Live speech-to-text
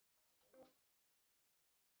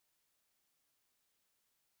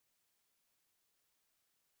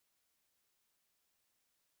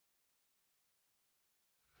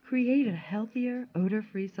Create a healthier,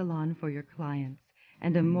 odor-free salon for your clients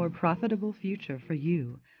and a more profitable future for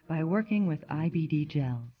you by working with IBD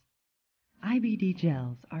gels. IBD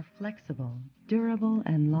gels are flexible, durable,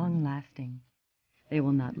 and long-lasting. They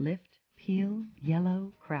will not lift, peel,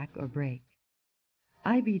 yellow, crack, or break.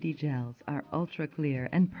 IBD gels are ultra-clear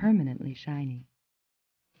and permanently shiny.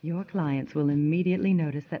 Your clients will immediately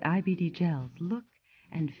notice that IBD gels look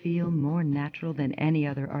and feel more natural than any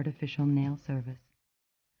other artificial nail service.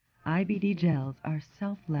 IBD gels are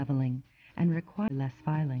self-leveling and require less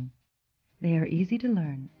filing. They are easy to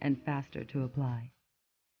learn and faster to apply.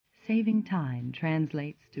 Saving time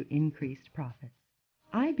translates to increased profits.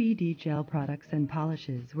 IBD gel products and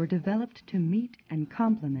polishes were developed to meet and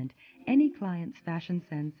complement any client's fashion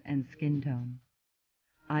sense and skin tone.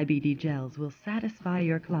 IBD gels will satisfy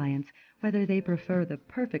your clients whether they prefer the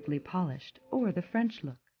perfectly polished or the French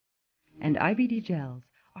look. And IBD gels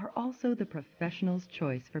are also the professional's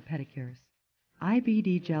choice for pedicures.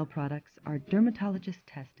 IBD gel products are dermatologist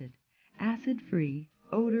tested, acid-free,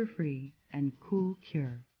 odor-free, and cool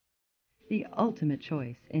cure. The ultimate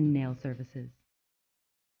choice in nail services.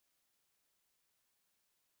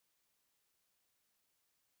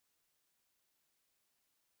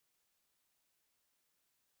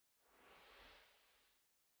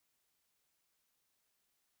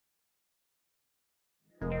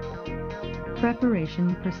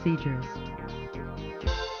 Preparation procedures.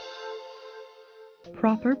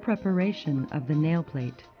 Proper preparation of the nail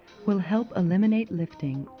plate will help eliminate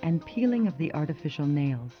lifting and peeling of the artificial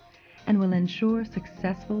nails and will ensure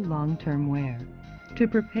successful long-term wear. To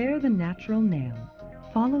prepare the natural nail,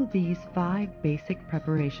 follow these 5 basic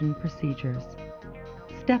preparation procedures.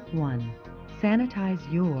 Step 1.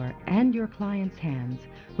 Sanitize your and your client's hands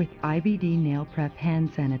with IBD Nail Prep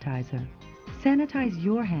hand sanitizer. Sanitize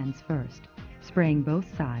your hands first, spraying both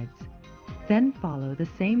sides. Then follow the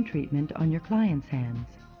same treatment on your client's hands.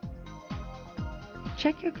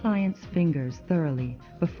 Check your client's fingers thoroughly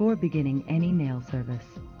before beginning any nail service.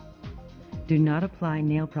 Do not apply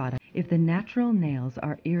nail product if the natural nails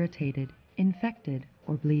are irritated, infected,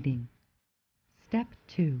 or bleeding. Step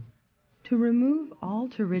 2. To remove all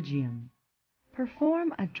pterygium,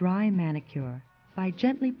 perform a dry manicure by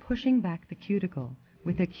gently pushing back the cuticle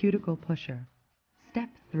with a cuticle pusher. Step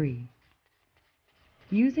 3.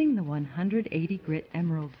 Using the 180 grit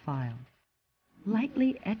emerald file,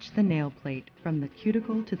 lightly etch the nail plate from the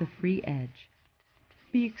cuticle to the free edge.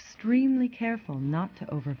 Be extremely careful not to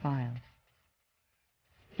overfile.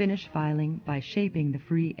 Finish filing by shaping the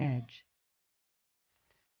free edge.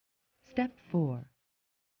 Step 4.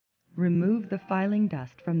 Remove the filing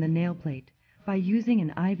dust from the nail plate by using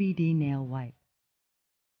an IBD nail wipe.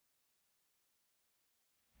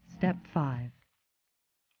 Step 5.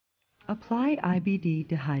 Apply IBD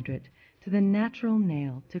dehydrate to the natural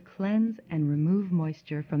nail to cleanse and remove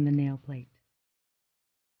moisture from the nail plate.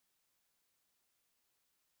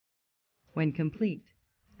 When complete,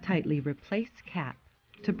 tightly replace cap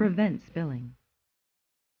to prevent spilling.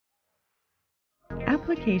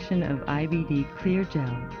 Application of IBD clear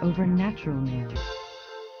gel over natural nails.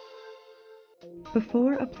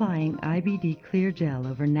 Before applying IBD clear gel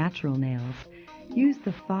over natural nails, use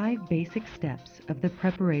the 5 basic steps of the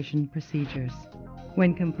preparation procedures.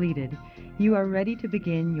 When completed, you are ready to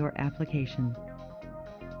begin your application.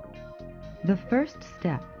 The first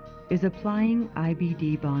step is applying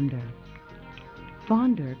IBD bonder.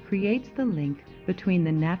 Bonder creates the link between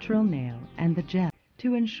the natural nail and the gel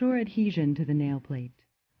to ensure adhesion to the nail plate.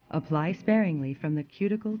 Apply sparingly from the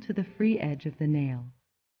cuticle to the free edge of the nail.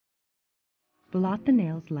 Blot the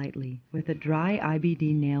nails lightly with a dry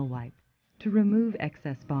IBD nail wipe to remove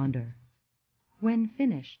excess bonder. When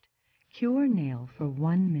finished, cure nail for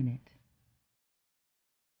 1 minute.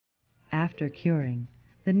 After curing,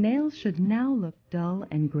 the nails should now look dull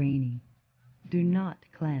and grainy. Do not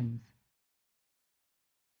cleanse.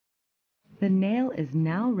 The nail is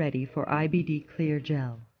now ready for IBD clear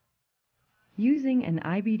gel. Using an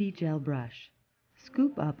IBD gel brush,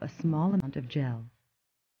 scoop up a small amount of gel.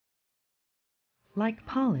 Like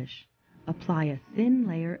polish, apply a thin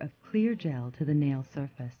layer of clear gel to the nail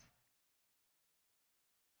surface.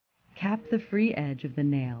 Cap the free edge of the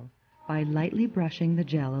nail by lightly brushing the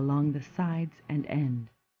gel along the sides and end.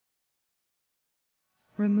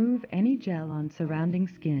 Remove any gel on surrounding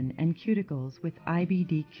skin and cuticles with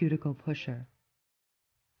IBD cuticle pusher.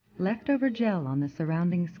 Leftover gel on the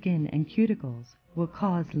surrounding skin and cuticles will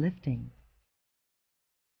cause lifting.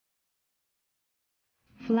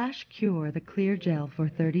 Flash cure the clear gel for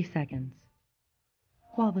 30 seconds.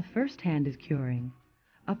 While the first hand is curing,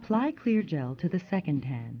 apply clear gel to the second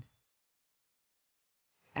hand.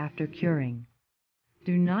 After curing,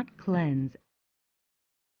 Do not cleanse.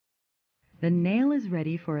 The nail is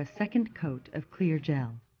ready for a second coat of clear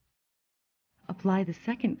gel. Apply the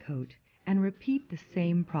second coat and repeat the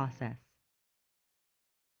same process.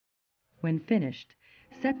 When finished,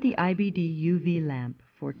 set the IBD UV lamp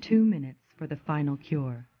for 2 minutes for the final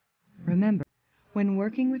cure. Remember, when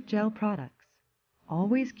working with gel products,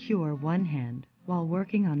 always cure one hand while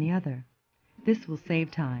working on the other. This will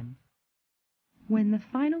save time. When the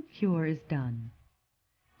final cure is done,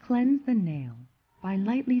 cleanse the nail by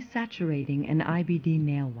lightly saturating an IBD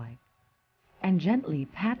nail wipe and gently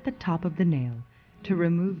pat the top of the nail to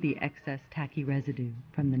remove the excess tacky residue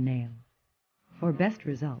from the nail. For best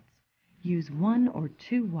results, use 1 or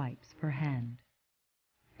 2 wipes per hand.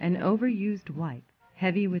 An overused wipe,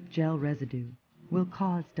 heavy with gel residue, will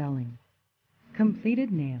cause dulling.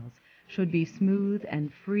 Completed nails should be smooth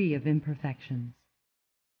and free of imperfections.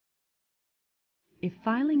 If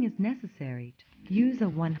filing is necessary, use a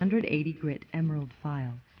 180 grit emerald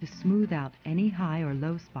file to smooth out any high or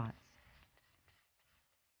low spots.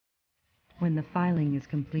 When the filing is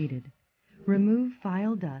completed, remove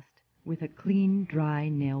file dust with a clean, dry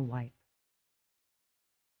nail wipe.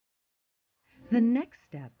 The next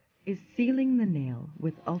step is sealing the nail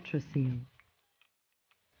with Ultra Seal.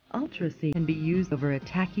 Ultra Seal can be used over a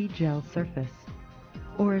tacky gel surface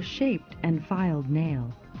or a shaped and filed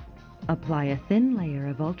nail. Apply a thin layer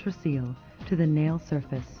of Ultra Seal to the nail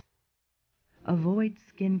surface. Avoid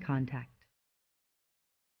skin contact.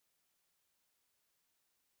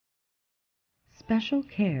 Special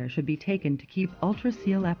care should be taken to keep Ultra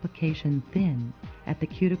Seal application thin at the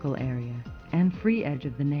cuticle area and free edge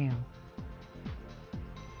of the nail.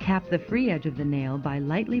 Cap the free edge of the nail by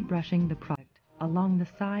lightly brushing the product along the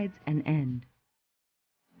sides and end.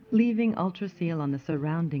 Leaving Ultra Seal on the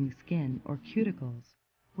surrounding skin or cuticles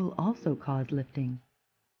will also cause lifting.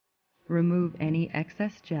 Remove any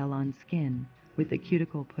excess gel on skin with the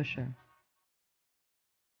cuticle pusher.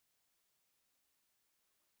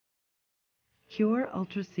 Cure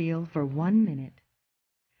Ultra Seal for 1 minute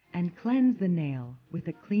and cleanse the nail with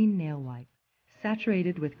a clean nail wipe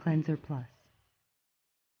saturated with Cleanser Plus.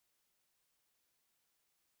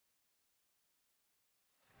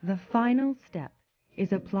 The final step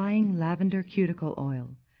is applying lavender cuticle oil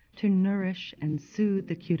to nourish and soothe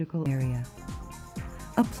the cuticle area.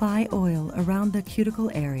 Apply oil around the cuticle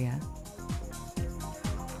area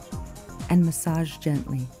and massage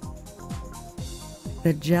gently.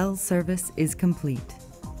 The gel service is complete.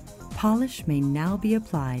 Polish may now be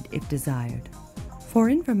applied if desired. For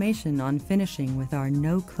information on finishing with our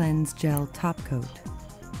No Cleanse Gel top coat,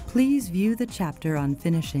 please view the chapter on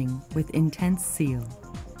finishing with Intense Seal.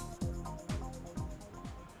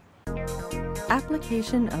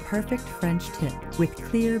 Application of perfect French tip with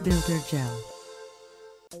Clear Builder Gel.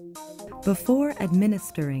 Before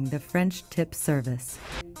administering the French tip service,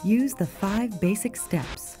 use the 5 basic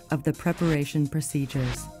steps of the preparation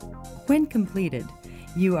procedures. When completed,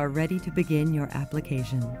 you are ready to begin your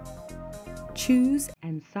application. Choose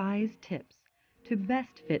and size tips to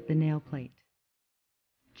best fit the nail plate.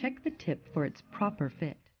 Check the tip for its proper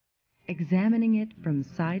fit, examining it from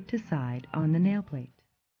side to side on the nail plate.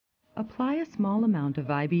 Apply a small amount of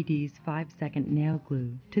IBD's 5-second nail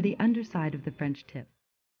glue to the underside of the French tip.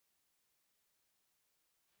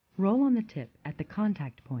 Roll on the tip at the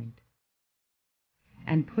contact point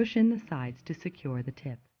and push in the sides to secure the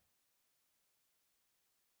tip.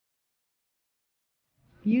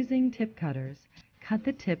 Using tip cutters, cut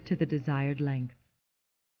the tip to the desired length.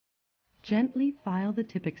 Gently file the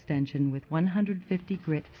tip extension with 150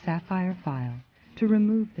 grit sapphire file to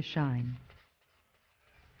remove the shine.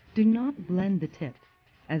 Do not blend the tip,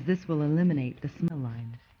 as this will eliminate the smell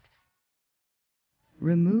line.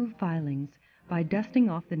 Remove filings by dusting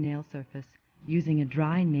off the nail surface using a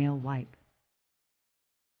dry nail wipe.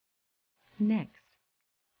 Next,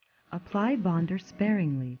 apply bonder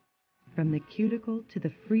sparingly from the cuticle to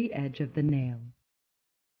the free edge of the nail.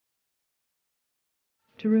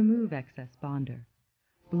 To remove excess bonder,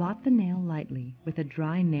 blot the nail lightly with a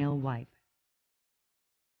dry nail wipe.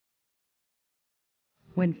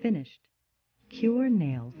 When finished, cure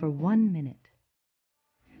nail for 1 minute.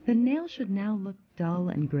 The nail should now look dull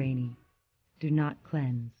and grainy. Do not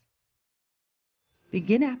cleanse.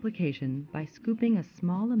 Begin application by scooping a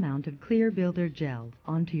small amount of Clear Builder Gel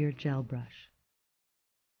onto your gel brush.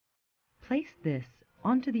 Place this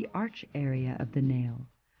onto the arch area of the nail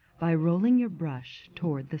by rolling your brush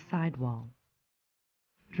toward the sidewall.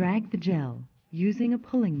 Drag the gel using a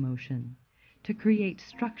pulling motion to create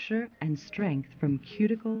structure and strength from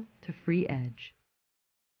cuticle to free edge.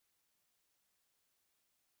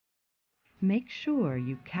 Make sure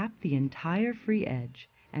you cap the entire free edge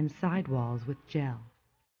and sidewalls with gel.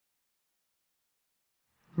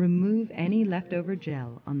 Remove any leftover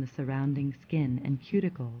gel on the surrounding skin and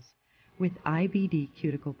cuticles with IBD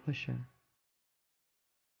Cuticle Pusher.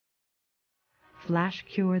 Flash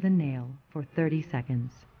cure the nail for 30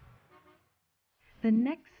 seconds. The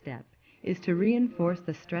next step is to reinforce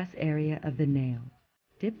the stress area of the nail.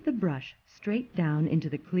 Dip the brush straight down into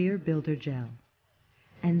the clear builder gel,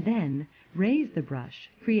 and then raise the brush,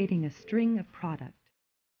 creating a string of product.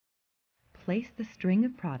 Place the string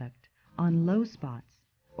of product on low spots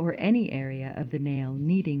or any area of the nail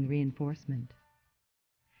needing reinforcement.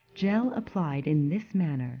 Gel applied in this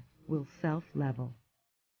manner will self-level.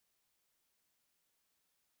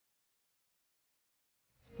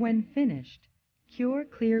 When finished, cure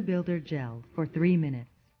Clear Builder Gel for 3 minutes.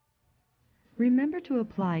 Remember to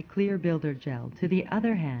apply Clear Builder Gel to the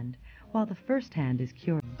other hand while the first hand is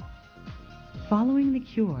curing. Following the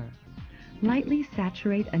cure, lightly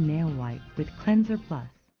saturate a nail wipe with Cleanser Plus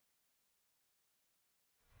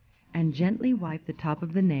and gently wipe the top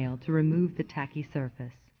of the nail to remove the tacky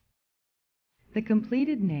surface. The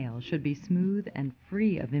completed nail should be smooth and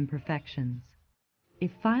free of imperfections.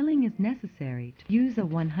 If filing is necessary, use a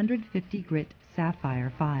 150 grit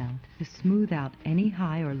sapphire file to smooth out any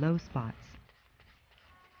high or low spots.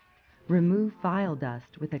 Remove file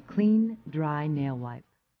dust with a clean, dry nail wipe.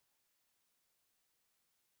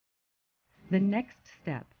 The next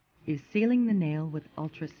step is sealing the nail with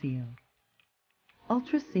Ultra Seal.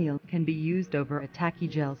 Ultra Seal can be used over a tacky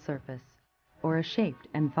gel surface or a shaped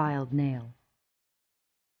and filed nail.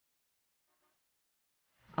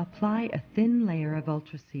 Apply a thin layer of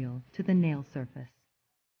Ultra Seal to the nail surface.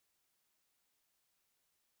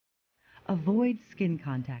 Avoid skin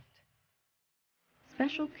contact.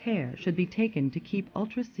 Special care should be taken to keep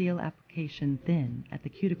Ultra Seal application thin at the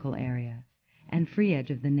cuticle area and free edge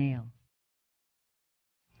of the nail.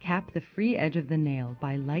 Cap the free edge of the nail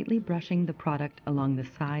by lightly brushing the product along the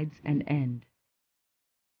sides and end.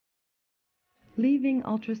 Leaving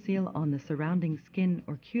Ultra Seal on the surrounding skin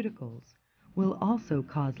or cuticles will also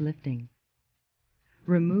cause lifting.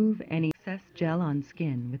 Remove any excess gel on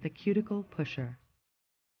skin with a cuticle pusher.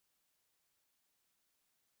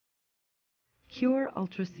 Cure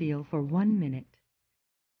Ultra Seal for 1 minute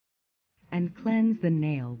and cleanse the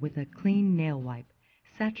nail with a clean nail wipe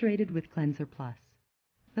saturated with Cleanser Plus.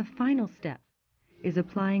 The final step is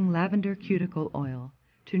applying lavender cuticle oil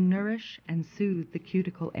to nourish and soothe the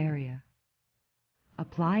cuticle area.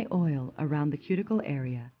 Apply oil around the cuticle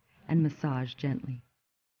area and massage gently.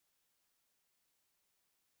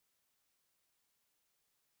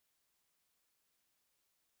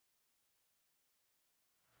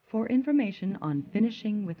 For information on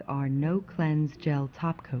finishing with our No Cleanse Gel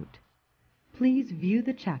Top Coat, please view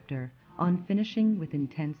the chapter on finishing with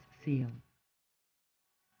Intense Seal.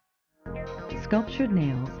 Sculptured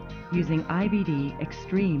nails using IBD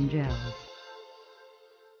Extreme Gels.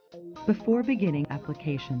 Before beginning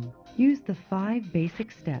application, use the 5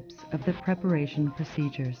 basic steps of the preparation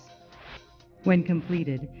procedures. When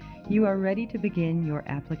completed, you are ready to begin your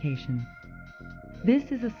application.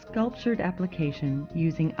 This is a sculptured application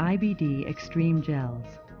using IBD Extreme Gels.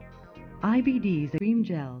 IBD's Extreme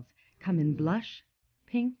Gels come in blush,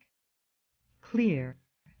 pink, clear,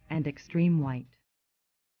 and extreme white.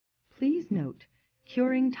 Please note,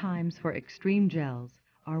 curing times for Extreme Gels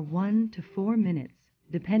are 1 to 4 minutes,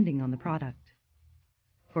 depending on the product.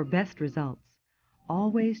 For best results,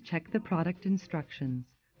 always check the product instructions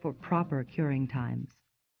for proper curing times.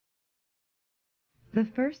 The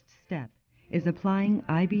first step is applying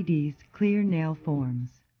IBD's clear nail forms.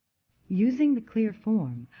 Using the clear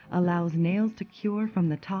form allows nails to cure from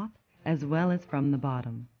the top as well as from the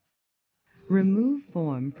bottom. Remove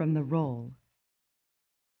form from the roll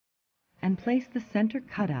and place the center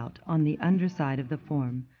cutout on the underside of the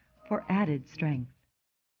form for added strength.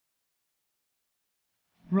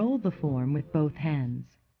 Roll the form with both hands.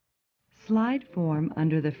 Slide form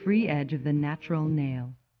under the free edge of the natural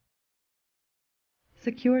nail.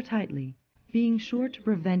 Secure tightly, being sure to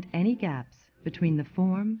prevent any gaps between the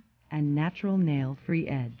form and natural nail free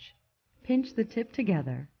edge. Pinch the tip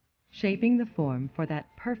together, shaping the form for that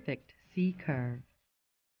perfect C curve.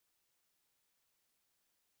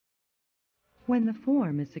 When the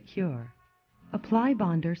form is secure, apply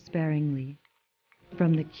bonder sparingly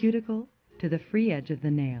from the cuticle to the free edge of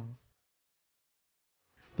the nail.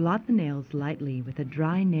 Blot the nails lightly with a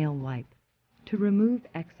dry nail wipe to remove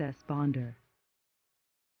excess bonder.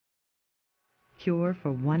 Cure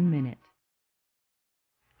for 1 minute.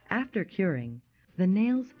 After curing, the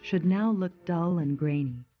nails should now look dull and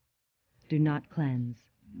grainy. Do not cleanse.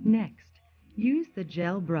 Next, Use the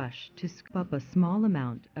gel brush to scoop up a small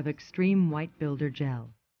amount of Extreme White Builder gel.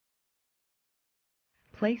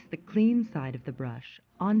 Place the clean side of the brush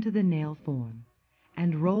onto the nail form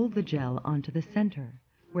and roll the gel onto the center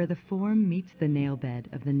where the form meets the nail bed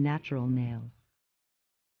of the natural nail.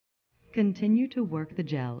 Continue to work the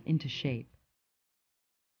gel into shape.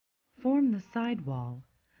 Form the side wall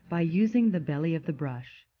by using the belly of the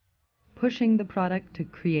brush, pushing the product to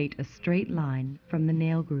create a straight line from the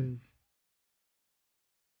nail groove.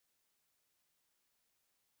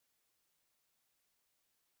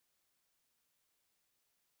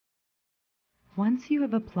 Once you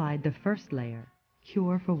have applied the first layer,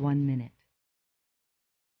 cure for 1 minute.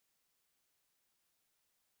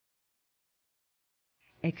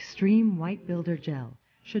 Extreme White Builder gel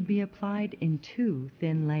should be applied in 2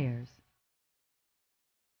 thin layers.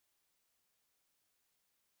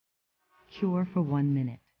 Cure for 1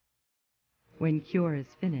 minute. When cure is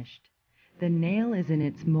finished, the nail is in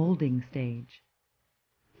its molding stage.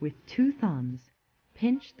 With 2 thumbs,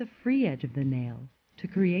 pinch the free edge of the nail to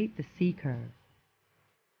create the C-curve.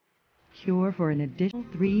 Cure for an additional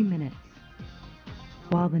 3 minutes.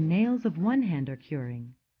 While the nails of one hand are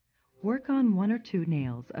curing, work on 1 or 2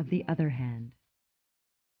 nails of the other hand.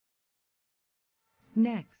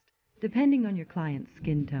 Next, depending on your client's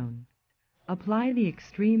skin tone, apply the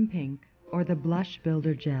Extreme Pink or the Blush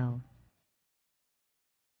Builder gel.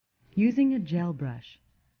 Using a gel brush,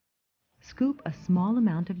 scoop a small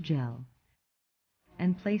amount of gel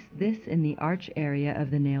and place this in the arch area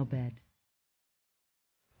of the nail bed.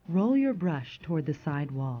 Roll your brush toward the side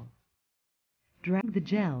wall. Drag the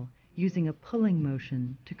gel using a pulling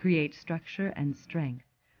motion to create structure and strength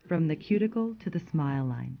from the cuticle to the smile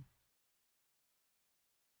line.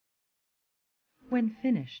 When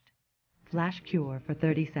finished, flash cure for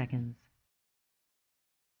 30 seconds.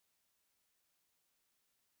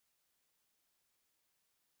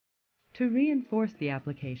 To reinforce the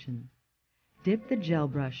application, dip the gel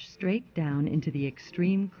brush straight down into the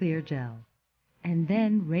extreme clear gel, and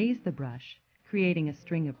then raise the brush, creating a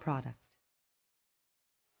string of product.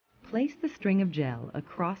 Place the string of gel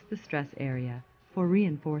across the stress area for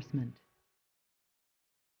reinforcement.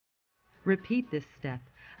 Repeat this step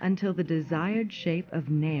until the desired shape of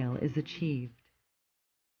nail is achieved.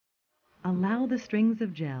 Allow the strings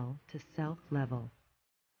of gel to self-level.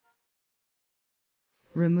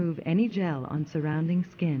 Remove any gel on surrounding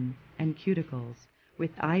skin and cuticles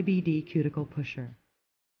with IBD cuticle pusher.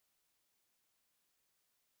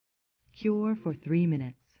 Cure for 3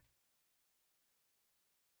 minutes.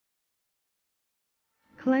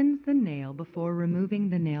 Cleanse the nail before removing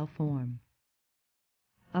the nail form.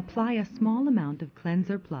 Apply a small amount of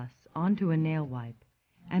Cleanser Plus onto a nail wipe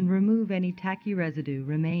and remove any tacky residue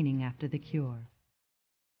remaining after the cure.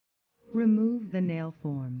 Remove the nail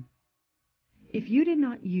form. If you did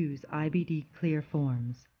not use IBD clear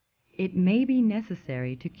forms, it may be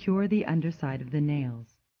necessary to cure the underside of the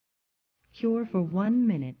nails. Cure for 1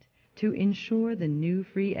 minute to ensure the new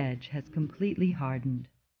free edge has completely hardened.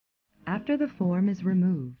 After the form is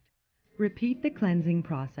removed, repeat the cleansing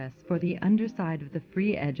process for the underside of the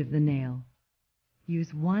free edge of the nail.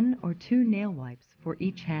 Use 1 or 2 nail wipes for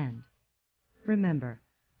each hand. Remember,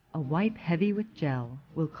 a wipe heavy with gel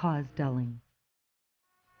will cause dulling.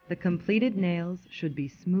 The completed nails should be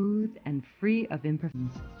smooth and free of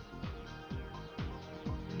imperfections.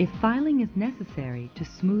 If filing is necessary to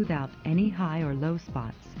smooth out any high or low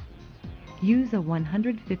spots, use a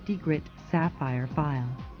 150 grit sapphire file.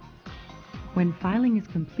 When filing is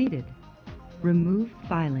completed, remove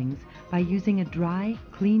filings by using a dry,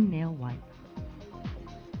 clean nail wipe.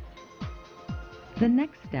 The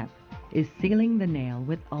next step is sealing the nail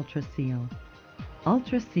with Ultra Seal.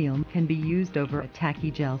 Ultra Seal can be used over a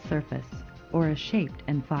tacky gel surface or a shaped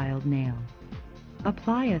and filed nail.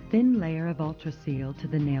 Apply a thin layer of Ultra Seal to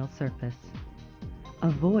the nail surface.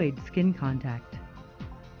 Avoid skin contact.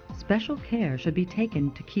 Special care should be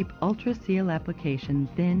taken to keep Ultra Seal application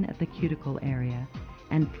thin at the cuticle area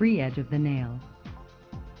and free edge of the nail.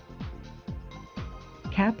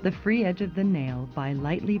 Cap the free edge of the nail by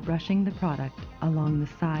lightly brushing the product along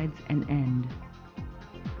the sides and end.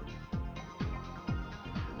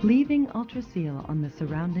 Leaving Ultra Seal on the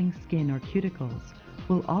surrounding skin or cuticles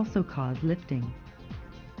will also cause lifting.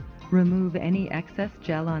 Remove any excess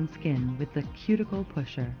gel on skin with the cuticle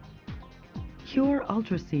pusher. Cure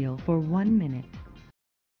Ultra Seal for 1 minute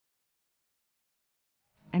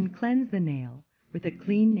and cleanse the nail with a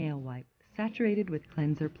clean nail wipe saturated with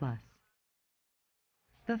Cleanser Plus.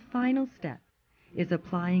 The final step is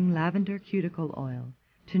applying lavender cuticle oil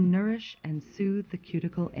to nourish and soothe the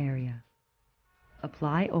cuticle area.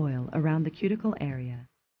 Apply oil around the cuticle area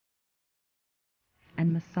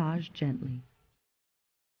and massage gently.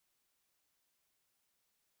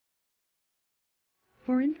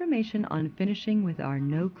 For information on finishing with our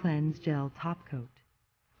No Cleanse Gel Top Coat,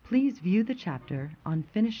 please view the chapter on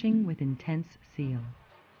finishing with Intense Seal.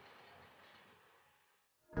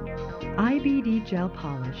 IBD Gel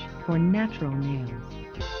Polish for natural nails.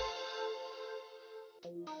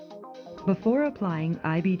 Before applying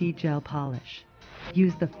IBD gel polish,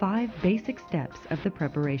 use the 5 basic steps of the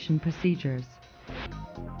preparation procedures.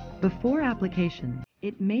 Before application,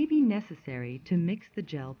 it may be necessary to mix the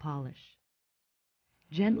gel polish.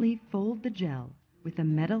 Gently fold the gel with a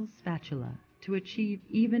metal spatula to achieve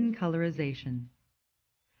even colorization.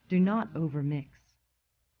 Do not overmix.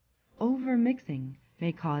 Overmixing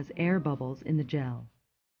may cause air bubbles in the gel.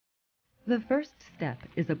 The first step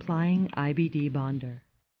is applying IBD bonder.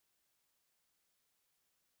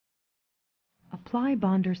 Apply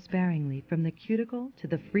bonder sparingly from the cuticle to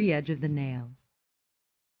the free edge of the nail.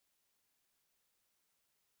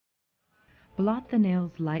 Blot the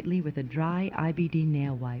nails lightly with a dry IBD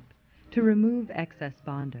nail wipe to remove excess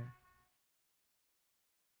bonder.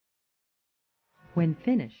 When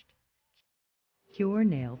finished, cure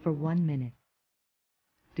nail for 1 minute.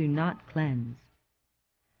 Do not cleanse.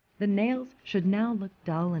 The nails should now look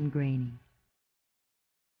dull and grainy.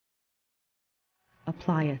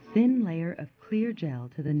 Apply a thin layer of clear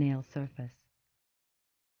gel to the nail surface.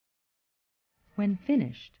 When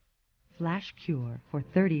finished, flash cure for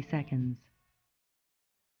 30 seconds.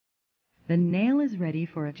 The nail is ready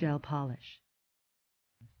for a gel polish.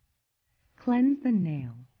 Cleanse the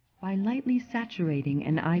nail by lightly saturating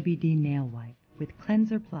an IBD nail wipe with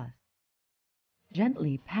Cleanser Plus.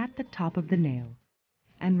 Gently pat the top of the nail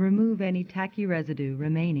and remove any tacky residue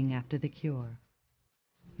remaining after the cure.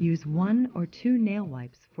 Use 1 or 2 nail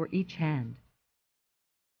wipes for each hand.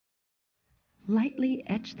 Lightly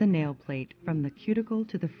etch the nail plate from the cuticle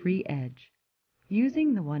to the free edge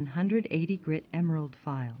using the 180 grit emerald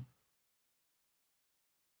file.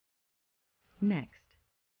 Next,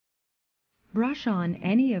 brush on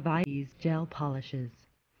any of IBD's gel polishes.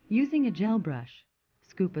 Using a gel brush,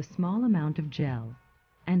 scoop a small amount of gel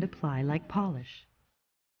and apply like polish.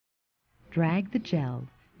 Drag the gel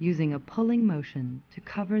using a pulling motion to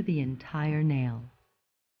cover the entire nail.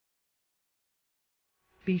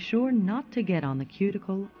 Be sure not to get on the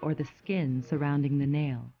cuticle or the skin surrounding the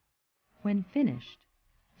nail. When finished,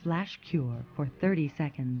 flash cure for 30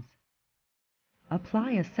 seconds.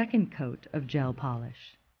 Apply a second coat of gel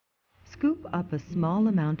polish. Scoop up a small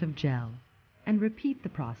amount of gel and repeat the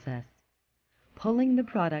process, pulling the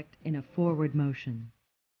product in a forward motion.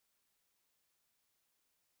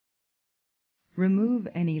 Remove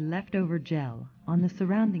any leftover gel on the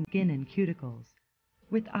surrounding skin and cuticles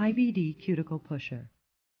with IBD Cuticle Pusher.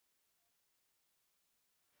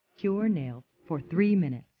 Cure nail for 3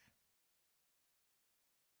 minutes.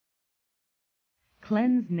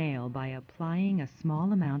 Cleanse nail by applying a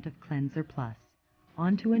small amount of Cleanser Plus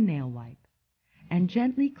onto a nail wipe and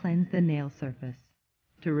gently cleanse the nail surface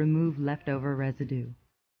to remove leftover residue.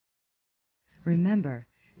 Remember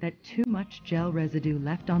that too much gel residue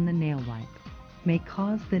left on the nail wipe may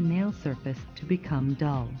cause the nail surface to become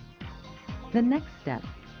dull. The next step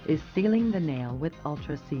is sealing the nail with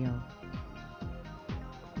Ultra Seal.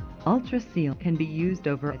 Ultra Seal can be used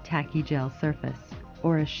over a tacky gel surface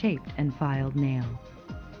or a shaped and filed nail.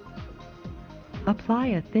 Apply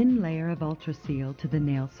a thin layer of Ultra Seal to the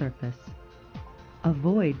nail surface.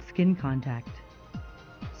 Avoid skin contact.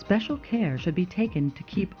 Special care should be taken to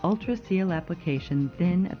keep Ultra Seal application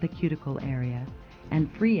thin at the cuticle area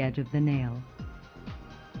and free edge of the nail.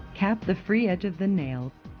 Cap the free edge of the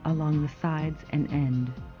nail along the sides and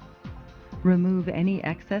end. Remove any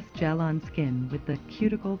excess gel on skin with the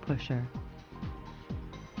Cuticle Pusher.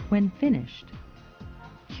 When finished,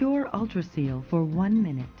 cure Ultra Seal for 1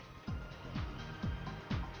 minute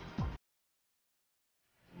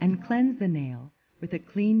and cleanse the nail with a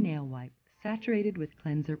clean nail wipe saturated with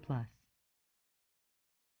Cleanser Plus.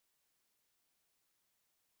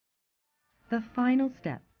 The final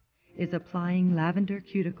step is applying lavender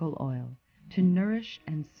cuticle oil to nourish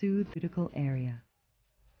and soothe the cuticle area.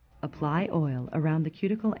 Apply oil around the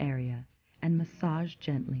cuticle area and massage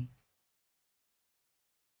gently.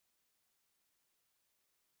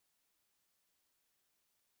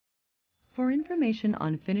 For information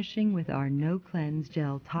on finishing with our No Cleanse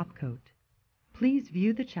Gel Top Coat, please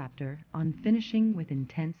view the chapter on finishing with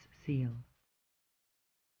Intense Seal.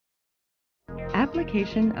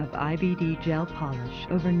 Application of IBD gel polish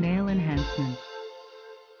over nail enhancement.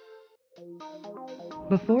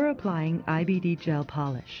 Before applying IBD gel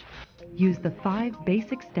polish, use the 5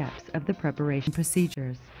 basic steps of the preparation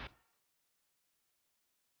procedures.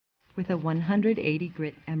 with a 180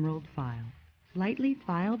 grit emerald file. Lightly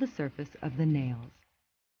file the surface of the nails.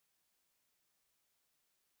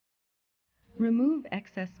 Remove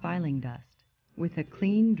excess filing dust with a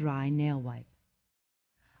clean, dry nail wipe.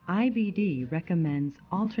 IBD recommends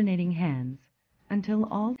alternating hands until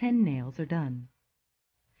all 10 nails are done.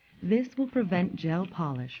 This will prevent gel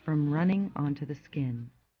polish from running onto the skin.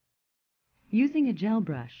 Using a gel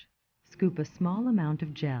brush, scoop a small amount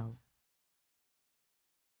of gel.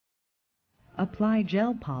 Apply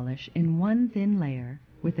gel polish in one thin layer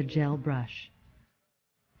with a gel brush.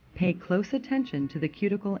 Pay close attention to the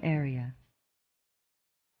cuticle area.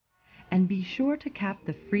 And be sure to cap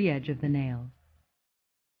the free edge of the nail.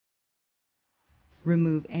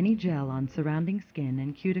 Remove any gel on surrounding skin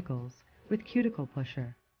and cuticles with cuticle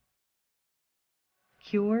pusher.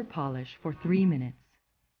 Cure polish for 3 minutes.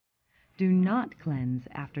 Do not cleanse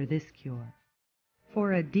after this cure.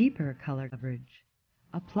 For a deeper color coverage,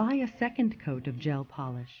 apply a second coat of gel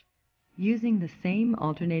polish using the same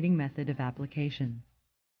alternating method of application.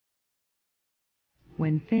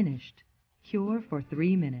 When finished, cure for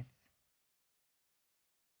 3 minutes.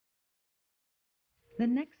 The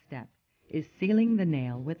next step is sealing the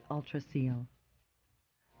nail with Ultra Seal.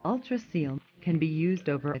 Ultra Seal can be used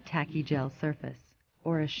over a tacky gel surface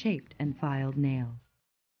or a shaped and filed nail.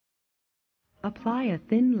 Apply a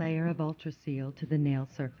thin layer of Ultra Seal to the nail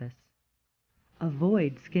surface.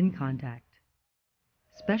 Avoid skin contact.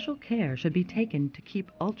 Special care should be taken to keep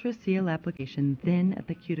Ultra Seal application thin at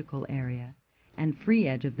the cuticle area and free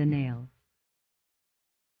edge of the nail.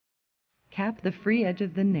 Cap the free edge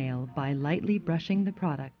of the nail by lightly brushing the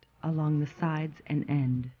product along the sides and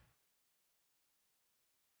end.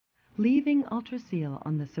 Leaving Ultra Seal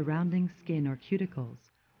on the surrounding skin or cuticles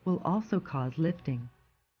will also cause lifting.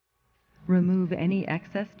 Remove any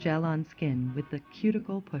excess gel on skin with the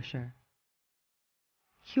cuticle pusher.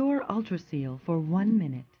 Cure Ultra Seal for 1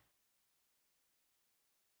 minute.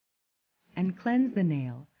 And cleanse the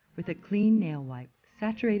nail with a clean nail wipe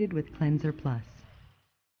saturated with Cleanser Plus.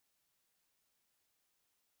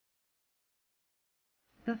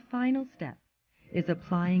 The final step is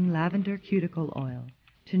applying lavender cuticle oil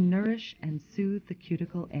to nourish and soothe the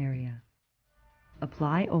cuticle area.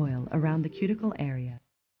 Apply oil around the cuticle area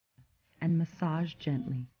and massage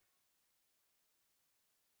gently.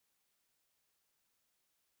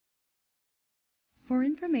 For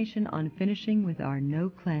information on finishing with our No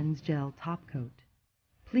Cleanse Gel Top Coat,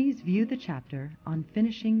 please view the chapter on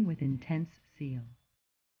finishing with Intense Seal.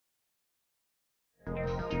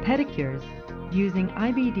 Pedicures using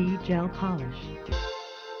IBD gel polish.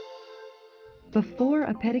 Before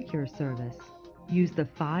a pedicure service, use the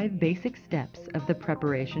 5 basic steps of the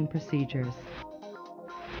preparation procedures.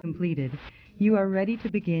 Completed, you are ready to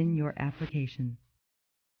begin your application.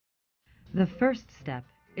 The first step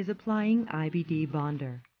is applying IBD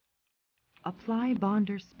bonder. Apply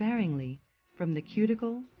bonder sparingly from the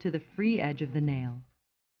cuticle to the free edge of the nail.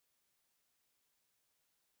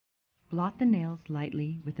 Blot the nails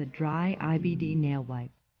lightly with a dry IBD nail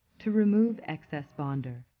wipe to remove excess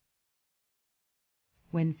bonder.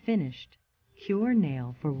 When finished, cure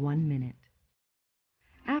nail for 1 minute.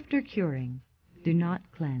 After curing, do not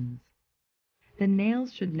cleanse. The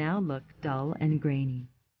nails should now look dull and grainy.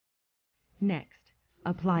 Next,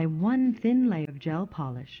 apply 1 thin layer of gel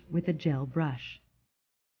polish with a gel brush.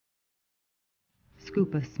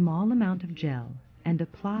 Scoop a small amount of gel and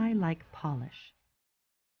apply like polish.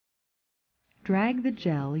 Drag the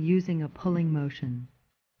gel using a pulling motion.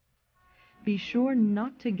 Be sure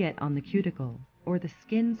not to get on the cuticle or the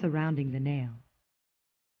skin surrounding the nail.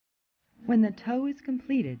 When the toe is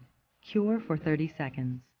completed, cure for 30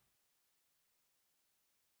 seconds.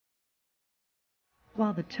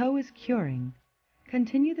 While the toe is curing,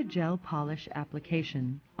 continue the gel polish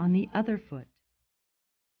application on the other foot.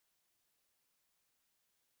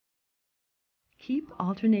 Keep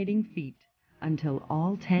alternating feet until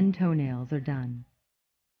all 10 toenails are done.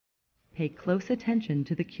 Pay close attention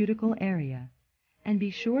to the cuticle area and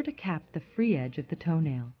be sure to cap the free edge of the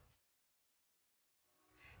toenail.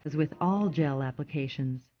 As with all gel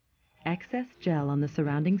applications, excess gel on the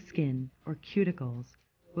surrounding skin or cuticles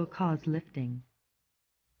will cause lifting.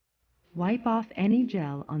 Wipe off any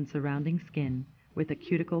gel on surrounding skin with a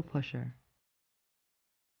cuticle pusher.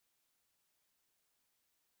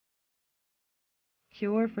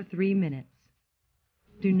 Cure for 3 minutes.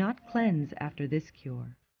 Do not cleanse after this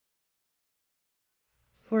cure.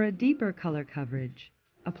 For a deeper color coverage,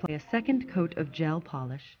 apply a second coat of gel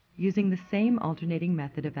polish using the same alternating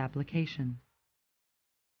method of application.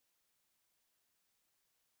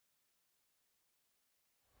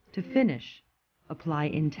 To finish, apply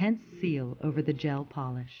Intense Seal over the gel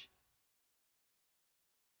polish.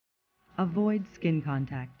 Avoid skin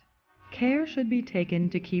contact. Care should be taken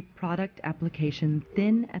to keep product application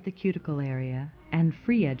thin at the cuticle area and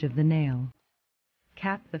free edge of the nail.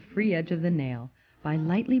 Cap the free edge of the nail by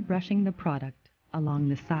lightly brushing the product along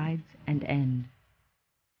the sides and end.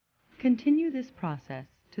 Continue this process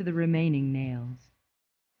to the remaining nails.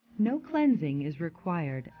 No cleansing is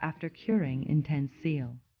required after curing Intense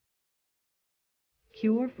Seal.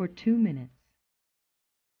 Cure for 2 minutes.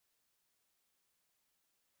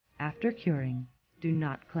 After curing, do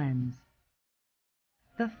not cleanse.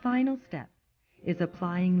 The final step is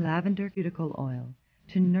applying lavender cuticle oil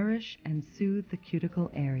to nourish and soothe the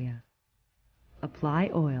cuticle area.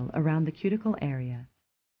 Apply oil around the cuticle area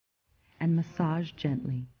and massage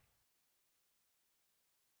gently.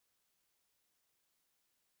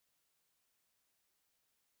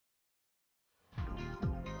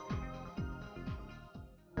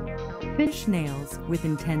 Finish nails with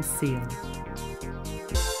Intense Seal.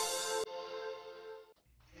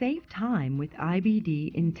 Save time with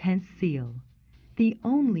IBD Intense Seal, the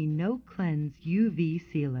only no-cleanse UV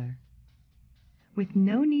sealer. With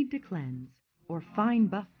no need to cleanse or fine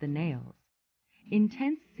buff the nails,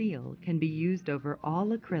 Intense Seal can be used over all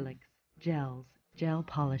acrylics, gels, gel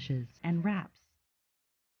polishes, and wraps.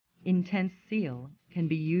 Intense Seal can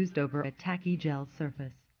be used over a tacky gel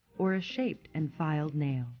surface or a shaped and filed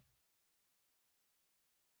nail.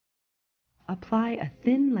 Apply a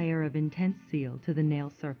thin layer of Intense Seal to the nail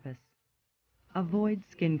surface. Avoid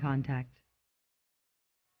skin contact.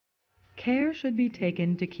 Care should be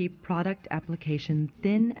taken to keep product application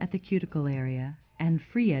thin at the cuticle area and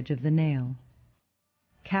free edge of the nail.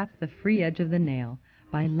 Cap the free edge of the nail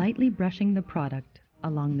by lightly brushing the product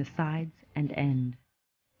along the sides and end.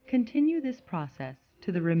 Continue this process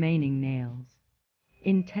to the remaining nails.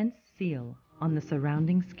 Intense Seal on the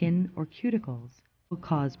surrounding skin or cuticles will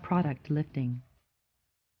cause product lifting.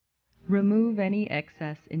 Remove any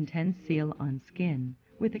excess Intense Seal on skin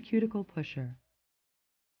with a cuticle pusher.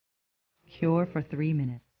 Cure for 3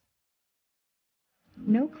 minutes.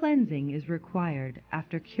 No cleansing is required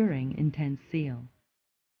after curing Intense Seal.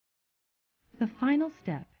 The final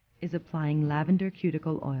step is applying lavender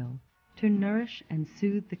cuticle oil to nourish and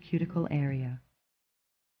soothe the cuticle area.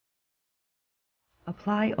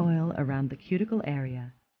 Apply oil around the cuticle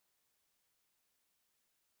area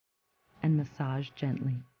and massage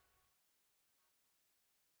gently.